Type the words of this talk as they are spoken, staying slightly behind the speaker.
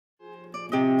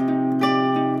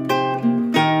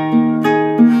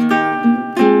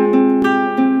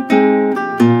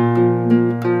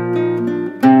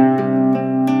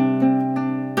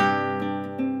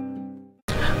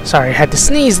Sorry, I had to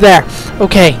sneeze there.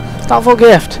 Okay, thoughtful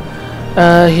gift.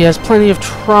 He has plenty of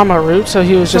trauma root, so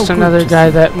he was just another guy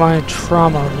that wanted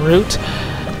trauma root.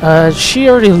 She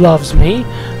already loves me.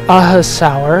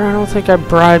 Sour. I don't think I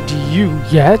bribed you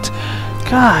yet.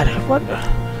 God, what?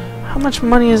 How much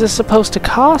money is this supposed to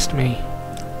cost me?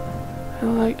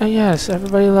 Like, yes,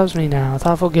 everybody loves me now.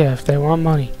 Thoughtful gift. They want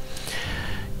money.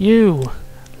 You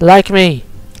like me.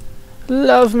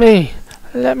 Love me.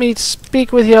 Let me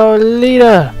speak with your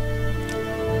leader.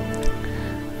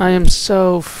 I am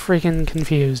so freaking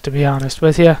confused, to be honest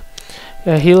with you.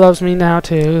 Yeah, he loves me now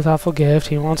too. Thoughtful gift.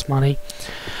 He wants money.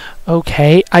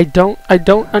 Okay, I don't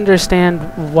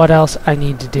understand what else I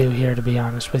need to do here, to be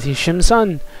honest with you.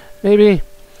 Shim-sun, maybe.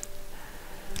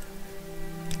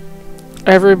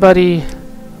 Everybody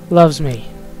loves me.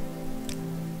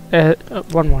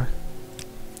 One more.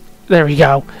 There we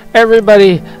go.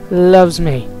 Everybody loves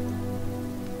me.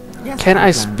 Yes, Can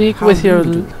I speak with your...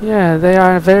 Yeah, they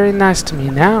are very nice to me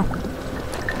now.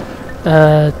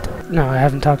 No, I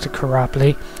haven't talked to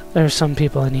Karopli. There's some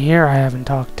people in here I haven't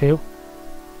talked to.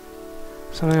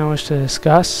 Something I wish to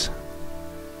discuss.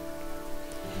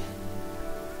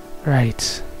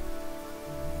 Right.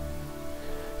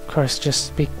 Of course, just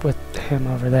speak with him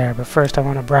over there. But first, I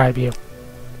want to bribe you.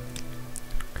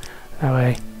 That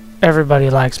way, everybody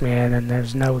likes me, and then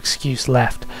there's no excuse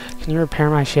left. Can you repair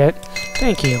my shit?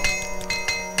 Thank you.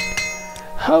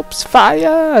 Hopes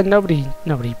fire. Nobody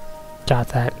got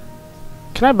that.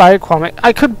 Can I buy a Kwame?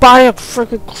 I could buy a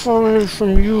freaking Kwame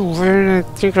from you. When I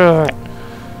think of it.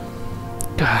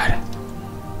 God.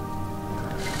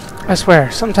 I swear,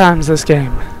 sometimes this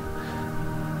game,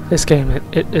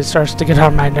 it starts to get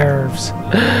on my nerves.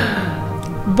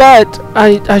 But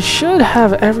I should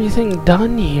have everything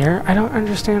done here. I don't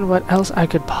understand what else I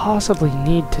could possibly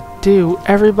need to do.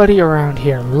 Everybody around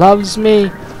here loves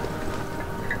me.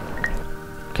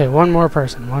 Okay, one more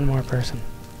person.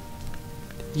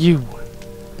 You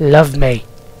love me.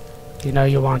 You know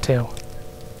you want to.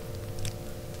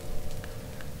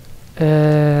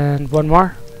 And one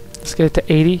more. Let's get it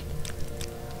to 80.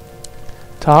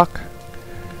 Talk.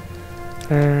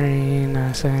 Very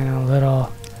nice and a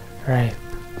little. Right.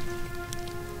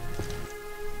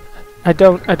 I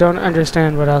don't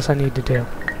understand what else I need to do.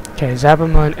 Okay,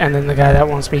 Zabamund, and then the guy that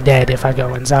wants me dead if I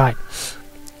go inside.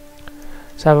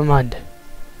 Zabamund.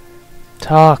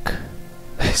 Talk.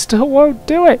 They still won't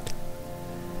do it.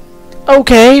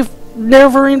 Okay,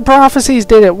 Neverine Prophecies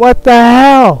did it. What the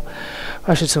hell?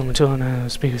 I should Sul-matuul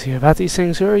and speak with you about these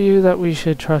things. Who are you that we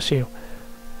should trust you?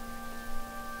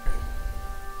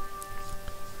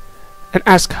 And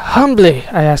ask humbly.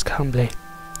 I ask humbly.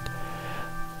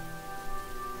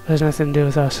 It has nothing to do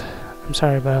with us. I'm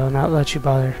sorry, but I'll not let you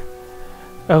bother.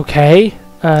 Okay.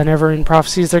 Neverine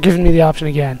Prophecies. They're giving me the option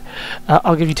again.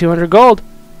 I'll give you 200 gold.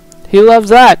 He loves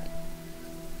that.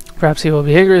 Perhaps he will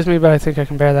be angry with me, but I think I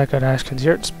can bear that. Go to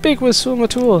Ashken's. Speak with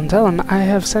Sul-matuul and tell him I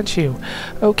have sent you.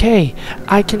 Okay,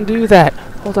 I can do that.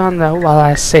 Hold on, though, while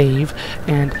I save.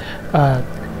 And,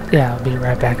 yeah, I'll be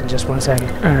right back in just 1 second.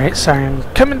 Alright, sorry, I'm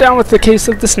coming down with the case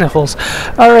of the sniffles.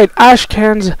 Alright,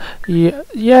 Ashken's.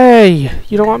 Yay!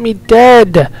 You don't want me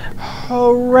dead.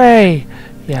 Hooray!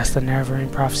 Yes, the Neverine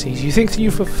Prophecies. You think that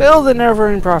you fulfill the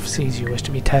Neverine Prophecies. You wish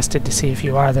to be tested to see if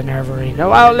you are the Neverine.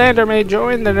 No Outlander may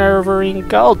join the Neverine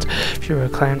cult. If you are a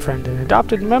clan friend and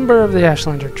adopted member of the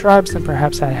Ashlander tribes, then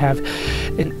perhaps I have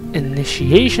an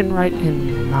initiation rite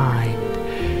in mind.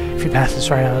 If you pass this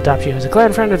rite, I'll adopt you as a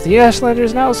clan friend of the Ashlanders,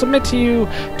 and I will submit to you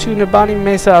to Nabani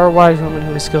Mesa, our wise woman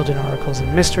who is skilled in oracles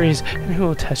and mysteries, and who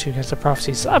will test you against the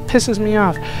prophecies. That pisses me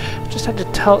off. I just had to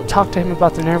talk to him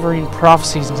about the Neverine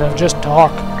Prophecies instead of just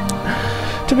talk.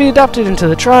 To be adopted into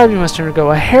the tribe, you must undergo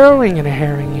a harrowing. In a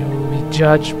harrowing, you will be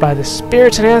judged by the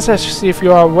spirits and ancestors to see if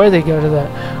you are worthy. Go to the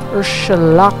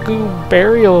Urshilaku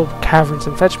burial caverns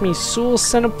and fetch me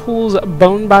Sul-Senipul's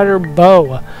bone-biter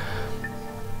bow.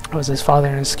 Was his father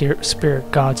and his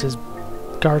spirit guards his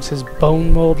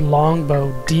bone mold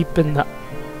longbow deep in the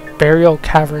burial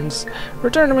caverns.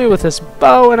 Return to me with this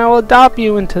bow, and I will adopt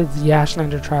you into the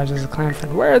Ashlander tribes as a clan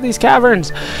friend. Where are these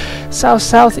caverns?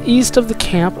 Southeast of the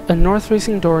camp, a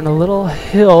north-facing door in a little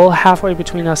hill halfway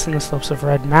between us and the slopes of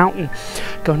Red Mountain.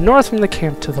 Go north from the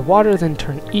camp to the water, then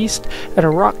turn east at a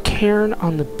rock cairn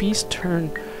on the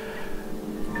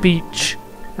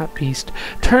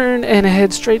Turn and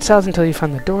head straight south until you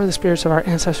find the door. The spirits of our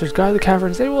ancestors guard the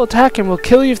caverns. They will attack and will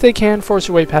kill you if they can. Force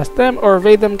your way past them or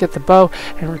evade them. Get the bow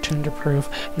and return to prove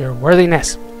your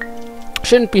worthiness.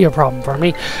 Shouldn't be a problem for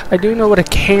me. I do know what a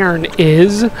cairn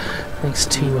is, thanks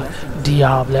to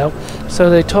Diablo. So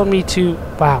they told me to,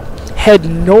 head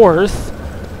north.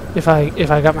 If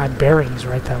I got my bearings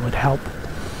right, that would help.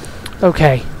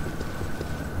 Okay.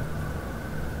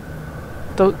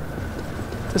 Though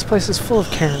this place is full of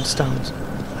cairn stones.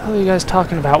 What the hell are you guys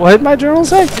talking about? What did my journal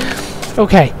say?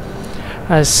 Okay.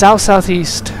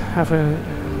 South-southeast.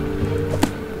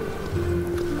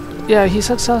 Yeah, he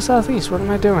said south-southeast. What am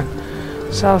I doing?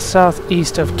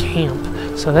 South-southeast of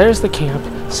camp. So there's the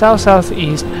camp.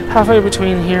 South-southeast. Halfway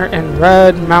between here and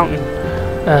Red Mountain.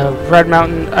 Red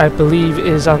Mountain, I believe,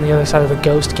 is on the other side of the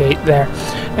ghost gate there.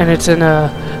 And it's in a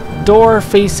door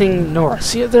facing north.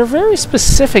 See, they're very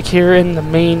specific here in the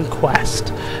main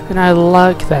quest. And I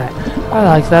like that. I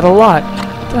like that a lot.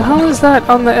 The hell is that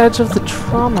on the edge of the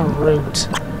trauma route?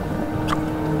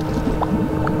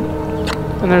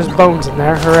 And there's bones in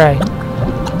there. Hooray.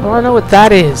 I want to know what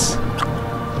that is.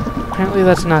 Apparently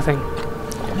that's nothing.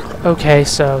 Okay,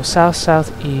 so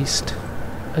south-southeast.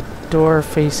 A door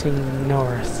facing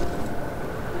north.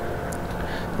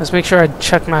 Let's make sure I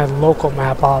check my local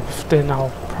map off, then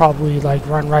I'll probably like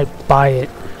run right by it.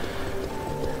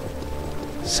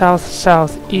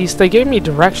 South-southeast. They gave me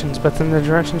directions, but then the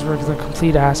directions were the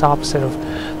complete ass opposite of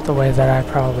the way that I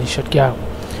probably should go.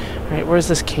 Alright, where's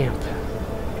this camp?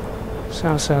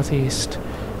 South-southeast.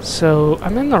 So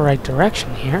I'm in the right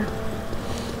direction here.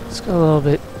 Let's go a little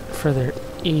bit further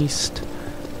east.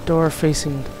 Door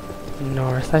facing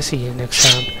north. I see you, Nick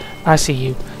Sound. I see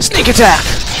you. Sneak attack!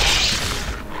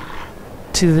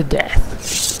 To the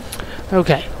death.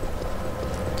 Okay.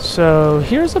 So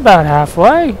here's about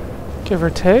halfway. Give or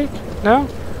take. No?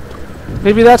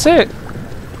 Maybe that's it.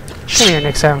 Come here,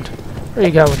 Nick Sound. Where are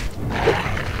you going?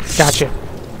 Gotcha.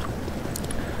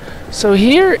 So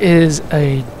here is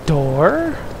a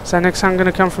door. Is that Nick Sound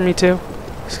gonna come for me too?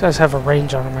 These guys have a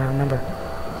range on them, I remember.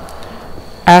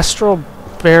 Astral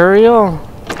Burial?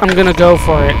 I'm gonna go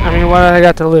for it. I mean, what do I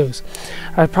got to lose?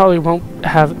 I probably won't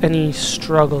have any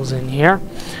struggles in here.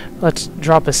 Let's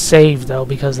drop a save, though,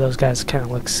 because those guys kind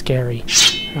of look scary.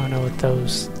 I don't know what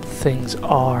those things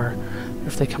are,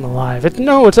 if they come alive.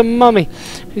 No, it's a mummy!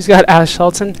 He's got ash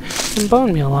salts and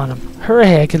bone meal on him.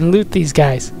 Hooray, I can loot these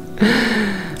guys.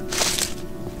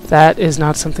 That is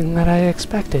not something that I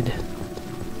expected.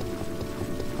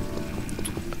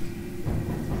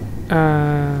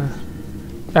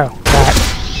 Oh, that.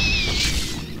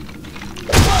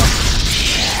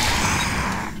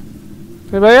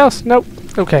 Anybody else? Nope.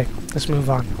 Okay, let's move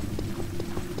on.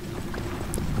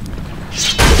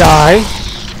 Die.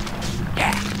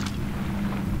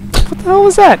 What the hell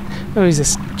was that? Oh, he's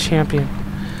a champion.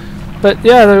 But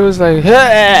yeah, there was like...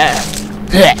 That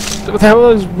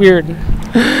was weird.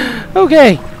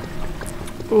 Okay.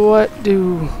 What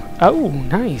do... Oh,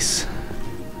 nice.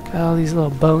 Got all these little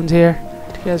bones here.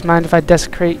 Do you guys mind if I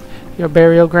desecrate your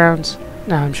burial grounds?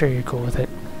 No, I'm sure you're cool with it.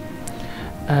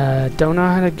 Don't know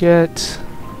how to get...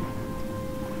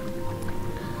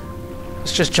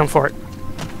 Let's just jump for it.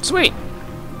 Sweet!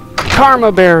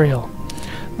 Karma Burial!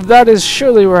 That is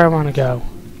surely where I want to go.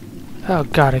 Oh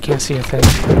god, I can't see a thing.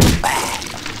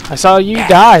 I saw you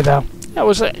die, though. That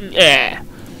was a... Yeah!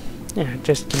 Yeah,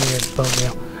 just give me your bone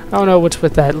meal. I don't know what's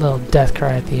with that little death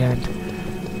cry at the end.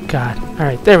 God.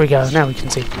 Alright, there we go. Now we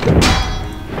can see.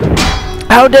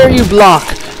 How dare you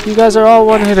block! You guys are all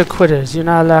one-hitter quitters. You're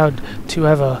not allowed to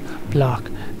ever block.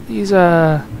 These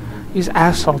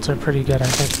assaults are pretty good, I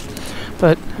think.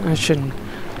 But I shouldn't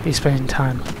be spending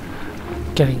time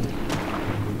getting...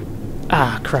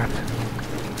 Ah, crap.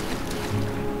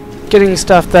 Getting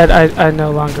stuff that I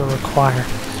no longer require.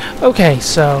 Okay,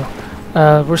 so...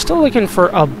 we're still looking for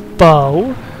a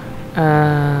bow.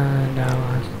 No.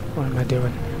 What am I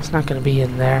doing? It's not going to be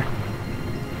in there.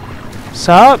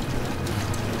 Sup?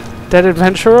 Dead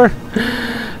adventurer?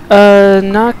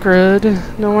 Not good.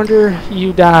 No wonder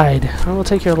you died. I will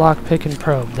take your lockpick and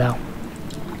probe, though.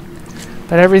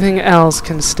 But everything else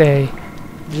can stay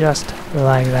just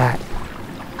like that.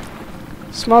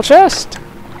 Small chest?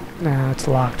 No, it's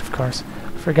locked, of course.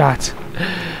 Forgot.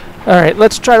 Alright,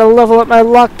 let's try to level up my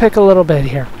lockpick a little bit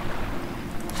here.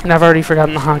 And I've already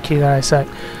forgotten the hotkey that I set.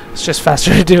 It's just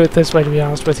faster to do it this way, to be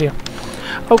honest with you.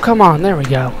 Oh, come on. There we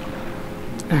go.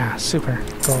 Ah, super.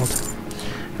 Gold.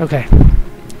 Okay.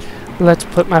 Let's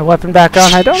put my weapon back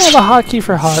on. I don't have a hotkey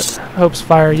for Hope's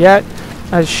Fire yet.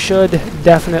 I should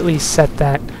definitely set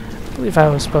that. I believe I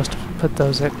was supposed to put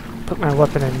those in. Put my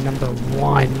weapon in number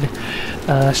 1.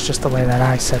 That's just the way that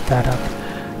I set that up.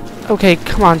 Okay,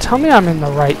 come on. Tell me I'm in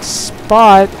the right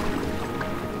spot.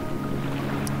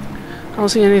 I don't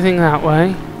see anything that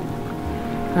way.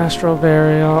 Astral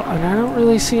Burial. And I don't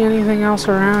really see anything else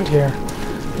around here.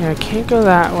 Yeah, I can't go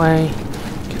that way.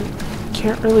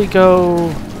 Can't really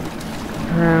go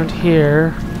around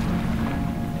here.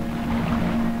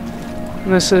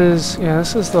 And this is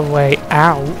the way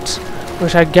out.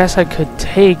 which I guess I could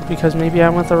take because maybe I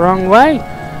went the wrong way.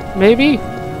 Maybe.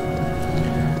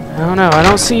 I don't know. I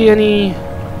don't see any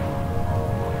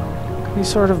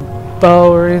sort of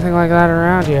bow or anything like that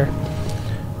around here.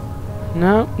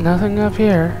 Nope, nothing up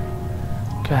here.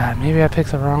 God, maybe I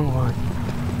picked the wrong one.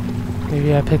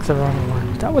 Maybe I picked the wrong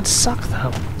one. That would suck,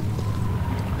 though.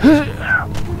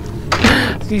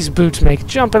 These boots make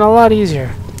jumping a lot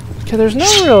easier. Okay, there's no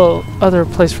real other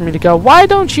place for me to go. Why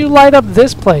don't you light up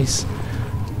this place?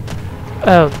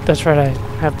 Oh, that's right, I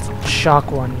have the shock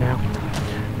one now.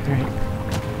 Alright.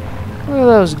 Look at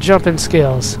those jumping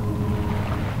skills.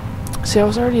 See, I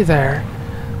was already there.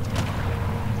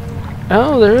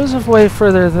 Oh, there is a way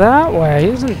further that way,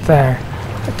 isn't there?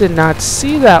 I did not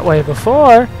see that way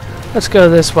before. Let's go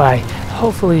this way.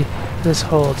 Hopefully this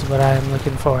holds what I am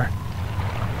looking for.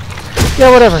 Yeah,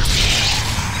 whatever.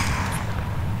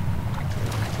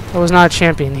 I was not a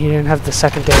champion. He didn't have the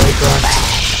secondary grunt.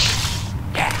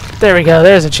 There we go.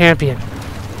 There's a champion.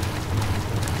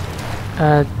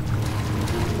 Damn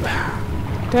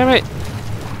it.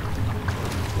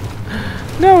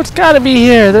 No, it's got to be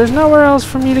here. There's nowhere else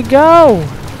for me to go.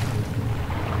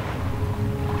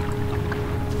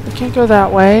 I can't go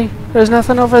that way. There's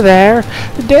nothing over there.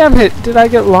 Damn it. Did I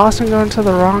get lost and go into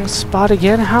the wrong spot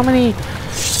again? How many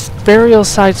burial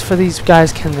sites for these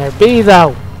guys can there be,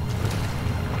 though?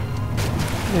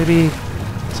 Maybe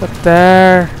it's up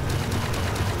there.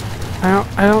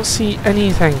 I don't see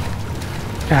anything.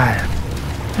 God.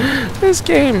 This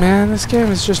game, man. This game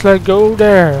is just like, go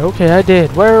there. Okay, I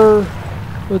did. Where?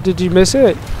 Well, did you miss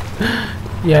it?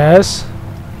 Yes.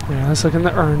 Yeah, let's look in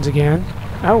the urns again.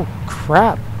 Oh,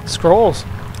 crap. Scrolls.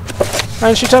 Why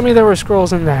didn't you tell me there were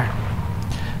scrolls in there?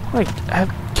 Like, I'm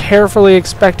carefully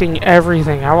expecting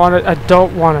everything. I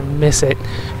don't want to miss it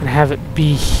and have it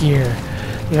be here.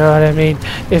 You know what I mean?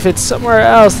 If it's somewhere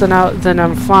else, then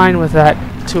I'm fine with that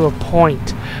to a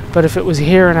point. But if it was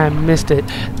here and I missed it,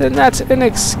 then that's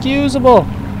inexcusable.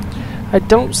 I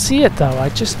don't see it, though. I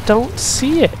just don't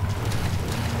see it.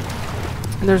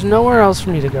 And there's nowhere else for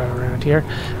me to go around here.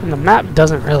 And the map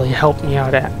doesn't really help me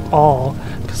out at all.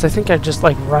 Because I think I just,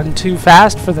 like, run too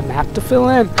fast for the map to fill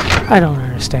in. I don't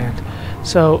understand.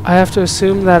 So I have to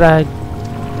assume that I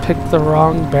picked the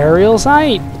wrong burial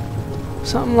site.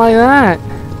 Something like that.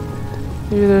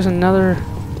 Maybe there's another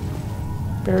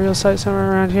burial site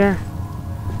somewhere around here.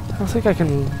 I don't think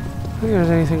there's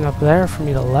anything up there for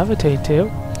me to levitate to.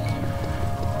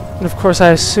 And of course I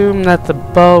assume that the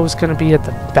bow is going to be at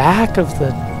the back of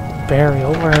the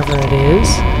burial, wherever it is.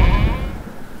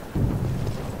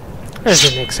 There's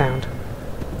the Nick sound.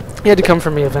 He had to come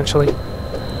for me eventually.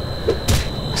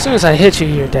 As soon as I hit you,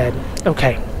 you're dead.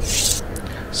 Okay.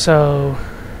 So,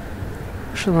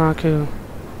 Urshilaku.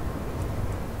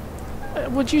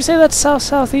 Would you say that's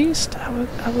south-southeast? I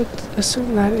would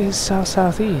assume that is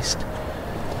south-southeast.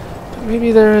 But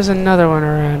maybe there is another one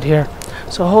around here.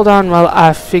 So hold on while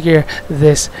I figure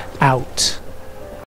this out.